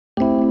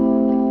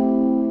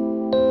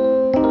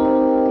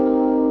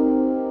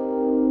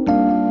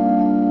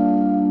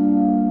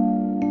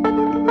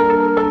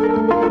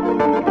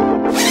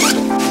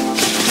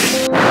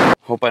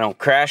Hope I don't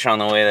crash on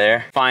the way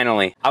there.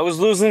 Finally, I was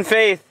losing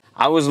faith.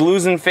 I was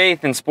losing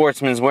faith in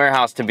Sportsman's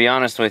Warehouse, to be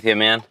honest with you,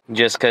 man.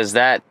 Just because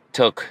that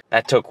took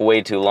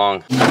way too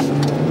long.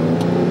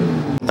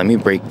 Let me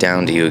break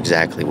down to you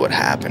exactly what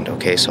happened,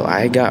 okay? So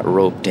I got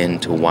roped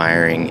into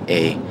wiring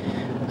a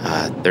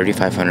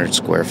 3,500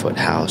 square foot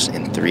house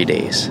in 3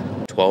 days.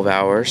 12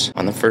 hours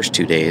on the first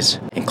 2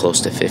 days and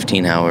close to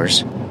 15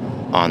 hours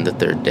on the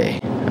third day,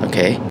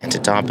 okay? And to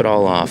top it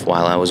all off,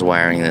 while I was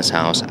wiring this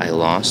house, I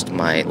lost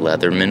my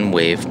Leatherman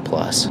Wave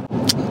Plus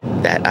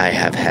that I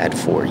have had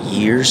for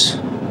years.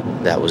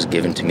 That was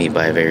given to me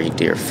by a very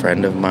dear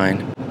friend of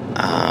mine.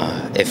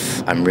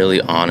 If I'm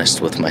really honest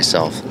with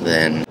myself,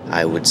 then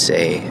I would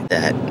say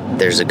that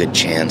there's a good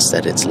chance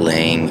that it's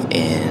laying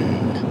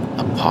in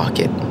a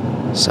pocket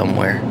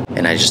somewhere,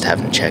 and I just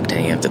haven't checked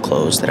any of the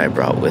clothes that I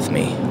brought with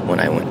me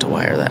when I went to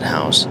wire that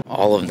house.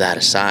 All of that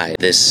aside,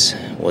 this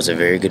was a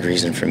very good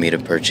reason for me to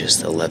purchase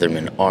the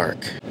Leatherman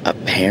Arc.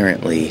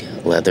 Apparently,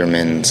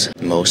 Leatherman's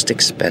most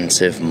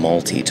expensive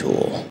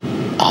multi-tool.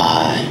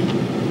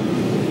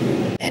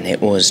 And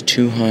it was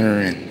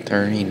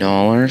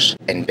 $230.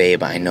 And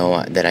babe, I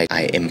know that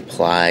I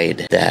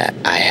implied that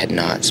I had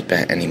not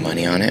spent any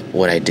money on it.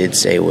 What I did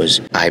say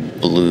was I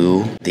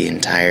blew the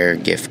entire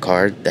gift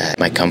card that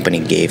my company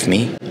gave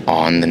me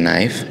on the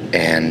knife,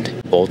 and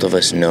both of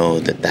us know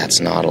that that's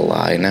not a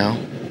lie now,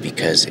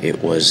 because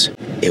it was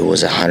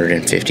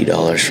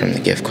 $150 from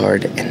the gift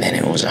card, and then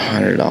it was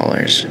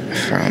 $100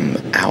 from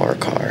our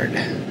card.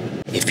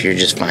 If you're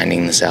just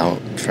finding this out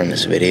from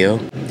this video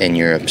and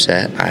you're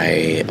upset,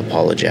 I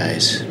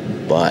apologize,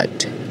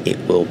 but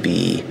it'll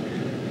be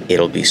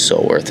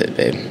so worth it,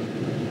 babe.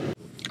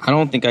 I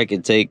don't think I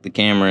could take the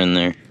camera in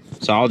there,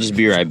 so I'll just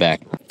be right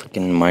back.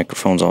 Fucking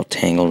microphone's all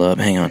tangled up.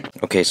 Hang on.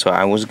 Okay, so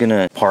I was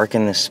gonna park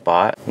in this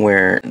spot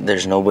where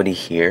there's nobody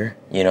here,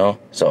 you know,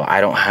 so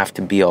I don't have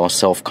to be all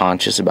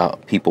self-conscious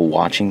about people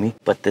watching me.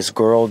 But this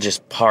girl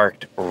just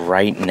parked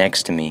right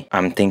next to me.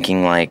 I'm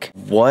thinking, like,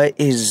 what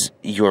is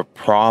your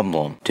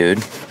problem,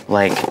 dude?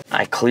 Like,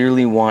 I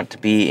clearly want to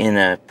be in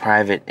a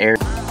private area.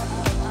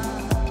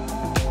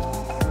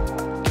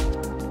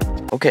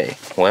 Okay,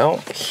 well,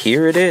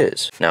 here it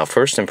is. Now,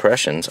 first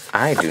impressions,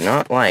 I do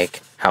not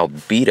like how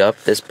beat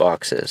up this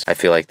box is. I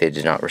feel like they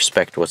did not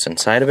respect what's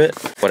inside of it.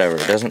 Whatever,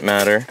 it doesn't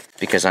matter,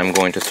 because I'm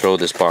going to throw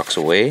this box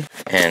away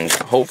and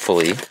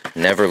hopefully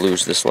never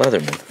lose this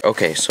Leatherman.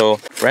 Okay, so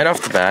right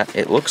off the bat,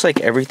 it looks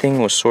like everything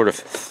was sort of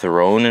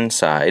thrown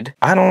inside.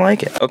 I don't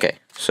like it. Okay,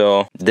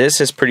 so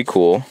this is pretty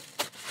cool.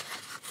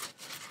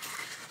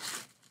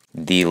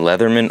 The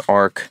Leatherman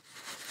Arc,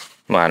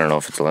 well, I don't know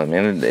if it's a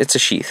Leatherman, it's a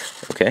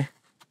sheath, okay?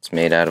 It's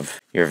made out of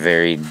your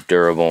very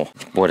durable,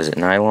 what is it,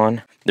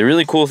 nylon? The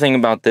really cool thing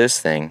about this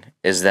thing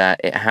is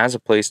that it has a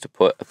place to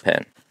put a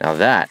pen. Now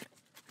that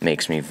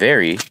makes me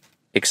very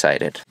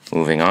excited.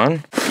 Moving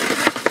on.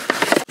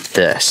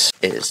 This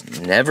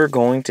is never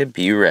going to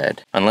be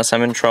read unless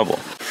I'm in trouble.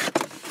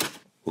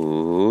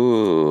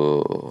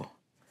 Ooh.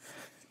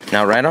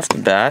 Now right off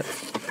the bat,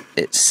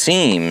 it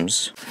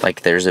seems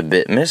like there's a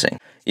bit missing.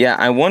 Yeah,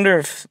 I wonder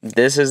if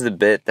this is the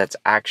bit that's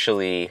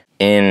actually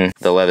in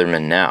the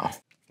Leatherman now.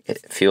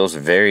 It feels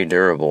very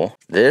durable.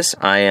 This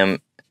I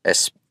am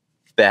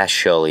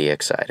especially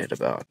excited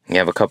about. You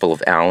have a couple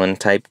of Allen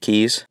type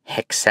keys,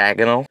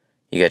 hexagonal.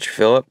 You got your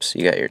Phillips,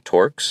 you got your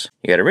Torx,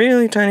 you got a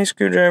really tiny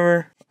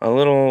screwdriver, a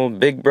little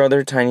Big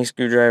Brother tiny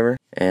screwdriver,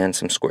 and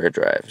some square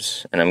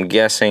drives. And I'm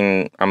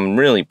guessing, I'm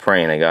really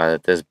praying to God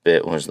that this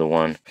bit was the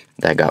one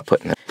that got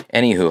put in there.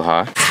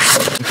 Anywho-ha.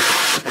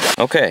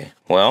 Okay,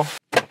 well,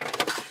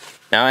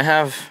 now I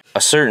have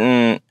a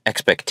certain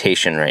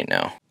expectation right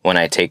now. When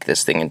I take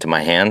this thing into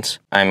my hands,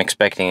 I'm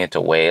expecting it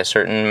to weigh a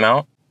certain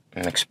amount.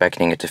 I'm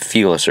expecting it to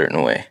feel a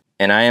certain way.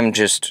 And I am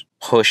just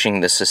pushing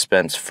the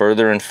suspense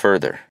further and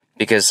further.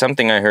 Because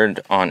something I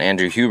heard on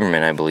Andrew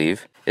Huberman, I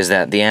believe, is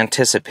that the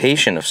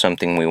anticipation of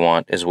something we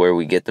want is where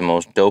we get the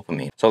most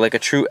dopamine. So like a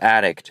true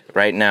addict,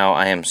 right now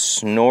I am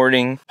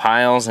snorting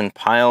piles and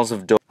piles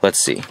of dopamine. Let's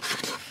see.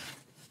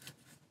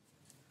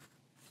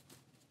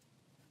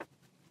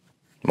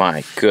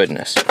 My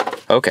goodness.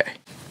 Okay.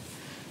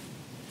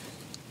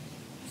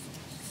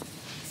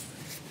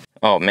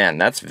 Oh man,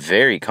 that's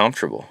very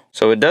comfortable.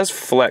 So it does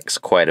flex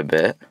quite a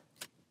bit.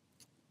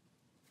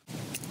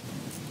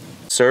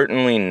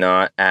 Certainly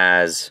not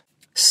as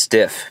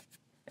stiff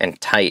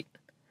and tight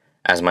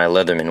as my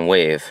Leatherman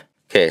Wave.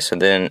 Okay, so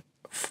then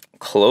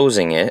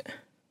closing it.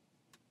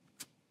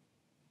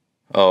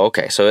 Oh,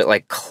 okay, so it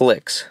like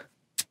clicks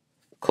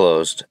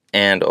closed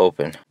and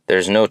open.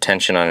 There's no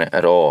tension on it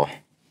at all.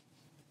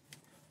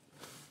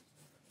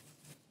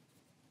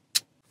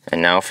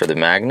 And now for the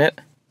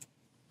magnet.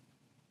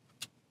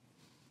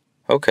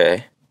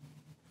 Okay.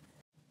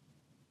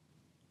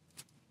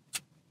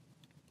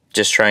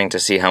 Just trying to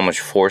see how much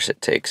force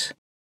it takes.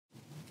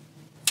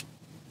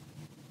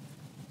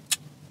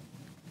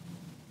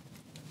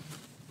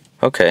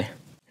 Okay.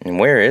 And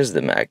where is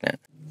the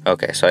magnet?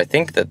 Okay, so I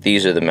think that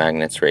these are the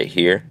magnets right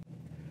here.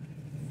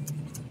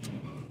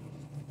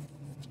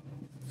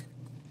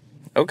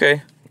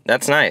 Okay,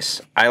 that's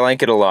nice. I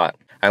like it a lot.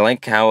 I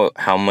like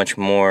how much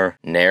more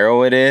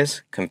narrow it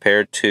is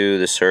compared to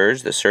the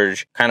Surge. The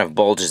Surge kind of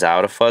bulges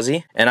out a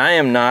fuzzy. And I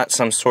am not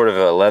some sort of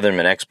a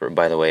Leatherman expert,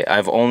 by the way.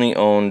 I've only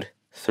owned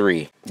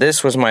 3.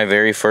 This was my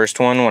very first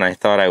one when I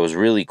thought I was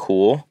really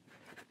cool.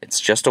 It's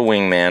just a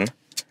wingman,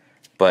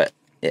 but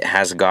it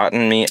has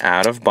gotten me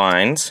out of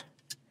binds,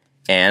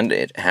 and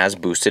it has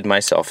boosted my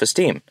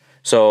self-esteem.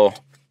 So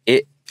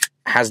it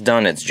has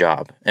done its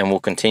job, and will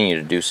continue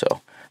to do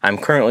so. I'm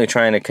currently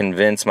trying to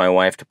convince my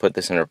wife to put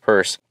this in her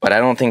purse, but I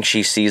don't think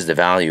she sees the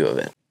value of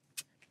it.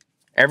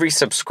 Every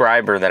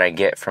subscriber that I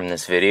get from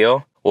this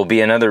video will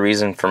be another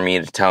reason for me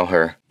to tell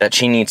her that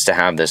she needs to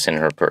have this in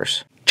her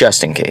purse,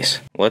 just in case.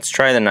 Let's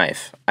try the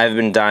knife. I've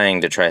been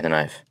dying to try the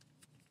knife.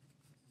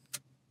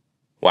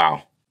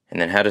 Wow.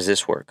 And then how does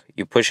this work?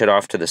 You push it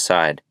off to the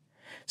side.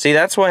 See,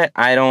 that's why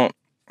I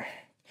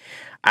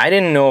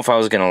didn't know if I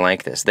was going to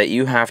like this, that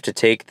you have to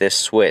take this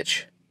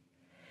switch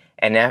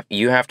and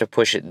you have to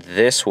push it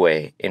this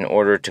way in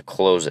order to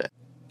close it.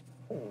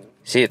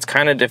 See, it's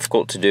kind of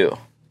difficult to do.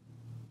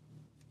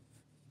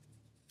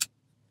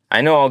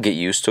 I know I'll get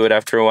used to it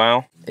after a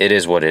while. It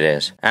is what it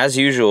is. As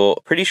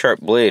usual, pretty sharp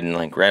blade and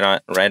like right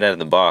out of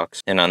the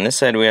box. And on this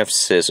side we have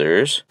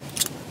scissors.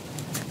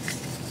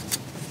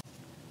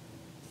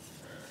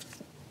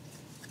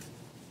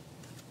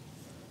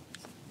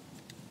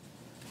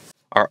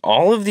 Are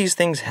all of these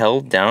things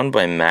held down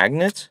by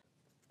magnets?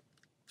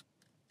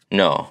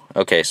 No.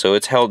 Okay, so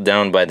it's held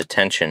down by the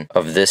tension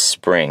of this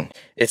spring.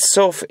 It's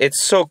so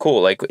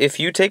cool. Like,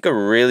 if you take a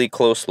really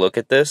close look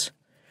at this,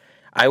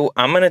 I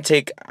want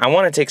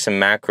to take some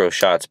macro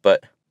shots,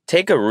 but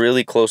take a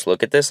really close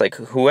look at this. Like,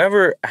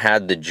 whoever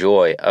had the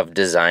joy of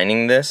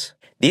designing this,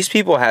 these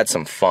people had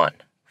some fun,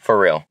 for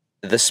real.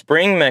 The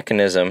spring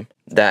mechanism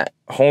that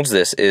holds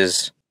this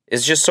is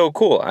just so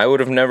cool. I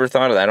would have never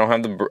thought of that.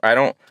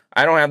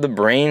 I don't have the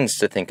brains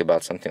to think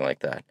about something like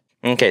that.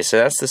 Okay, so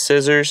that's the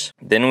scissors.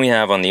 Then we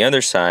have on the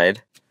other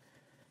side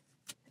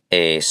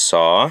a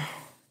saw.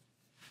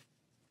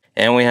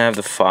 And we have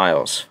the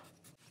files.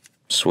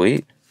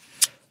 Sweet.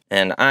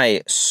 And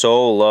I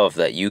so love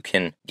that you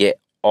can get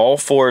all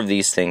 4 of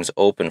these things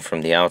open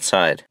from the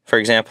outside. For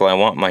example, I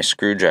want my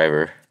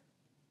screwdriver.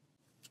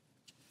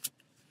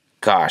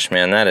 Gosh,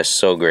 man, that is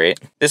so great.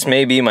 This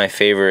may be my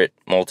favorite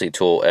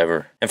multi-tool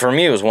ever. And for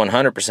me, it was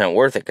 100%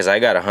 worth it because I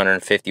got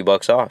 150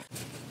 bucks off.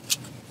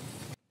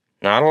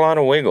 Not a lot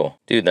of wiggle.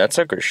 Dude, that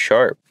sucker's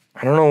sharp.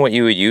 I don't know what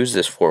you would use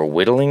this for.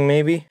 Whittling,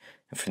 maybe?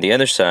 And for the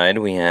other side,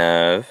 we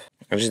have...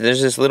 There's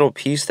this little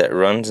piece that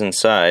runs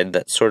inside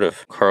that sort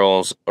of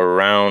curls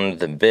around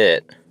the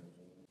bit.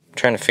 I'm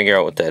trying to figure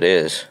out what that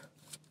is.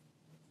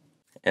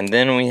 And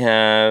then we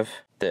have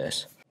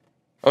this.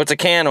 Oh, it's a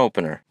can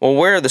opener. Well,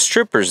 where are the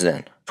strippers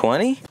then?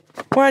 20?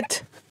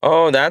 What?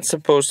 Oh, that's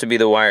supposed to be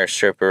the wire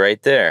stripper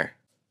right there.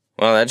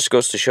 Well, that just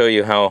goes to show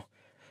you how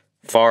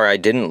far I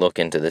didn't look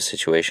into this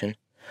situation.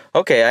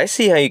 Okay, I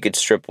see how you could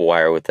strip a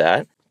wire with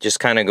that. Just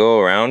kind of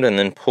go around and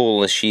then pull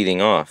the sheathing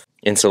off.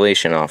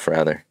 Insulation off,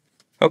 rather.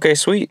 Okay,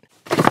 sweet.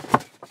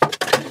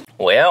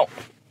 Well,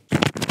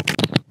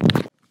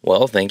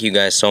 thank you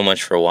guys so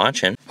much for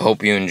watching.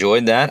 Hope you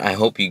enjoyed that. I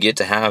hope you get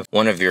to have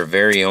one of your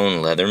very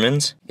own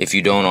Leathermans, if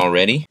you don't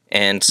already.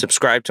 And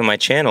subscribe to my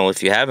channel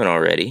if you haven't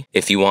already,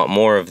 if you want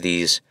more of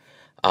these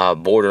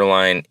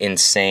borderline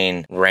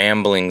insane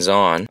ramblings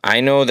on. I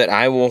know that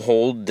I will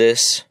hold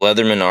this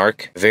Leatherman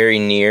Arc very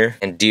near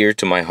and dear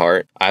to my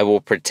heart. I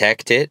will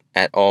protect it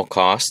at all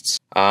costs.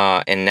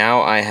 And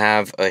now I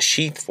have a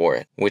sheath for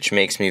it, which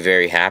makes me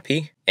very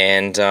happy.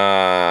 And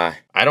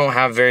I don't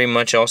have very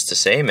much else to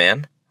say,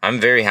 man. I'm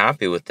very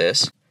happy with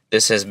this.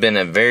 This has been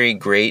a very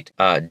great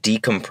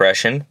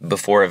decompression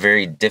before a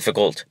very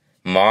difficult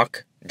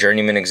mock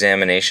journeyman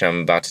examination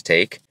I'm about to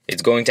take.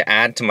 It's going to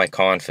add to my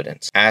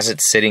confidence. As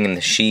it's sitting in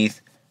the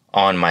sheath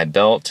on my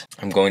belt,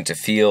 I'm going to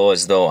feel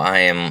as though I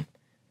am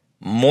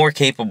more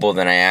capable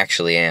than I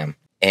actually am.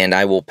 And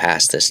I will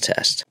pass this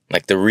test,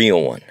 like the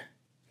real one.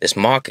 This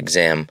mock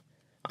exam,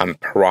 I'm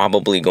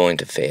probably going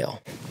to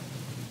fail.